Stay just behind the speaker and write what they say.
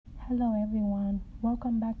Hello everyone,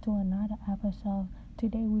 welcome back to another episode.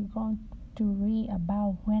 Today we're going to read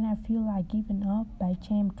about When I Feel Like Giving Up by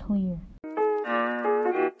James Clear.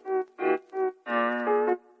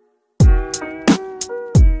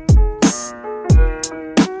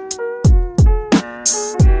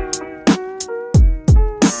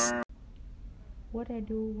 What I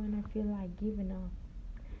do when I feel like giving up.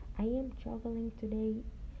 I am juggling today.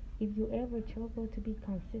 If you ever struggle to be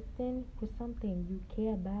consistent with something you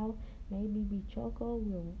care about, maybe the struggle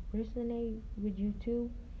will resonate with you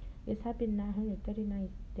too. It's happened 939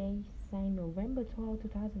 days since November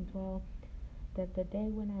 2012, that the day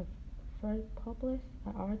when I first published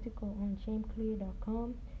an article on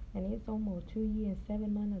jamesclear.com, and it's almost 2 years and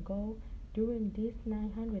 7 months ago. During this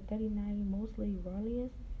 939 mostly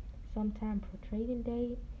rallies, sometimes for trading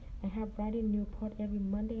day, I have writing new report every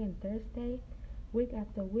Monday and Thursday, week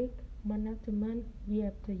after week, month after month, year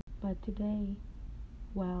after year. But today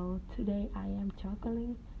I am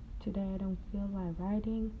juggling. Today I don't feel like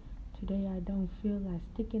writing. Today I don't feel like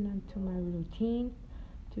sticking onto my routine.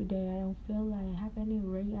 Today I don't feel like I have any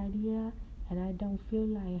great idea, and I don't feel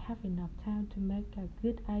like I have enough time to make a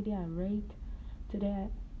good idea rate. Today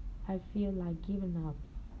I feel like giving up.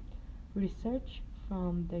 Research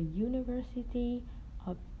from the University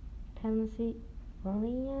of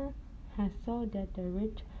Pennsylvania has shown that the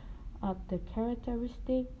rate of the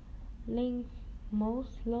characteristic linked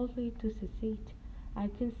most closely to succeed. I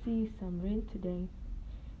can see some rain today.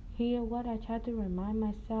 Here what I try to remind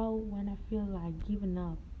myself when I feel like giving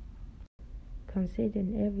up. Consider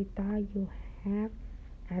every thought you have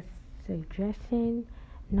as suggestion,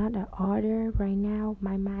 not an order. Right now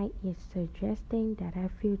my mind is suggesting that I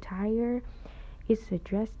feel tired. It's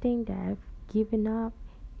suggesting that I've given up.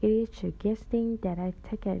 It is suggesting that I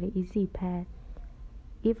take an easy path.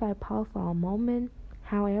 If I pause for a moment,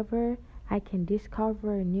 however, I can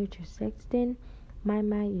discover a new suggestion. My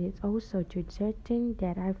mind is also suggesting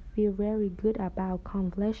that I feel very good about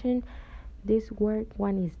completion this work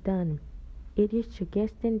when it's done. It is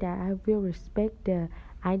suggesting that I will respect the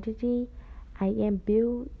identity I am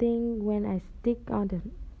building when I stick on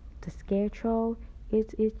the schedule.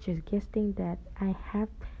 It is suggesting that I have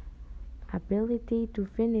ability to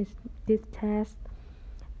finish this task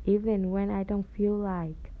even when I don't feel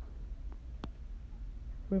like.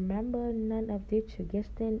 Remember, none of these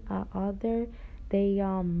suggestions are other. They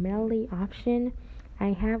are merely options.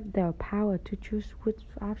 I have the power to choose which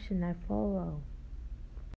option I follow.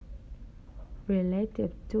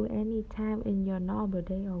 Relative to any time in your normal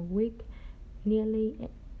day or week, nearly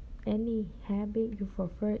any habit you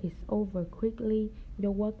prefer is over quickly.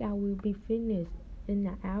 Your workout will be finished in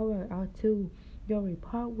an hour or two. Your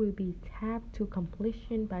report will be tapped to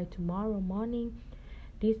completion by tomorrow morning.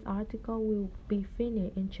 This article will be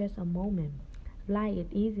finished in just a moment. Life is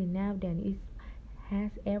easy now than it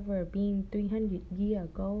has ever been 300 years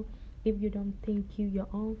ago. If you don't think kill your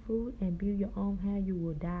own food and build your own house, you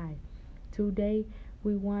will die. Today,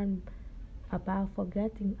 we want about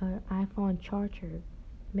forgetting an iPhone charger.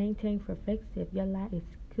 Maintain perspective. Your life is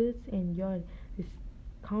good and your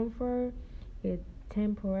discomfort is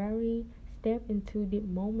temporary. Step into the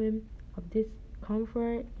moment of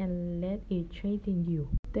discomfort and let it strengthen you.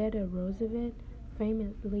 Theodore Roosevelt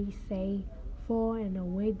famously said, "For and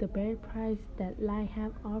away the best price that life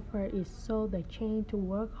has offered is so the change to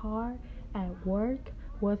work hard at work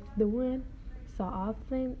worth doing." So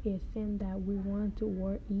often it seems that we want to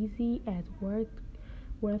work easy at work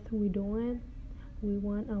worth we doing. We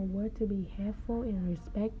want our work to be helpful and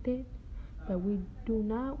respected, but we do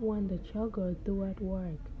not want the struggle through at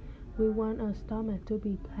work. We want our stomach to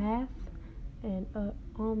be flat and our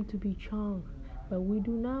arm to be strong, but we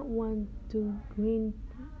do not want to grind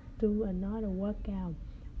through another workout.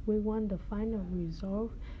 We want the final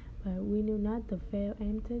result, but we do not the fail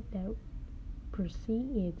empty that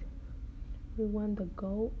precede it. We want the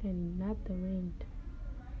gold and not the ring.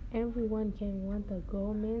 Everyone can want the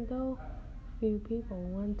gold medal. Few people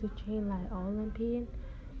want to train like Olympian,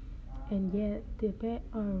 and yet the best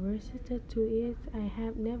are resistant to it. I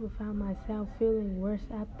have never found myself feeling worse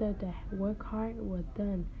after the work hard was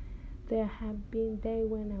done. There have been days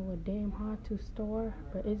when I was damn hard to store,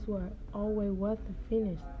 but it was always worth the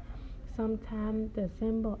finish. Sometimes the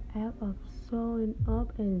simple act of showing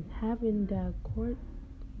up and having the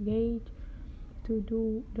courage to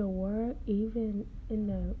do the work, even in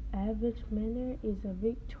an average manner, is a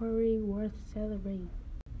victory worth celebrating.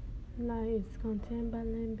 Life is constant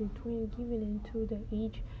balance between giving into the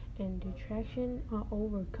itch and distraction, or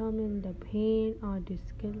overcoming the pain or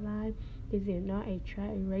disgust. Life is it not a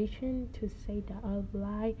tribulation, to say the of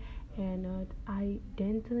life and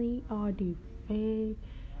identity, or defend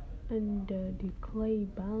under the clay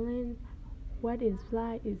balance. What is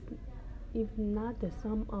life is if not the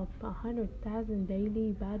sum of 100,000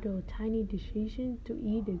 daily battle, tiny decisions to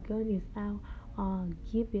either gun it out or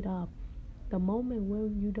give it up. The moment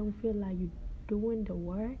when you don't feel like you're doing the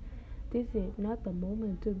work, this is not the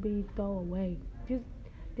moment to be thrown away. This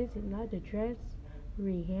is not the dress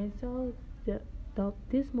rehearsal.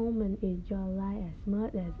 This moment is your life as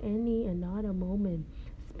much as any another moment.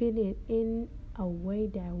 Spend it in a way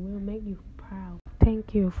that will make you proud.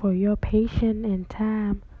 Thank you for your patience and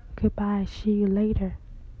time. Goodbye. See you later.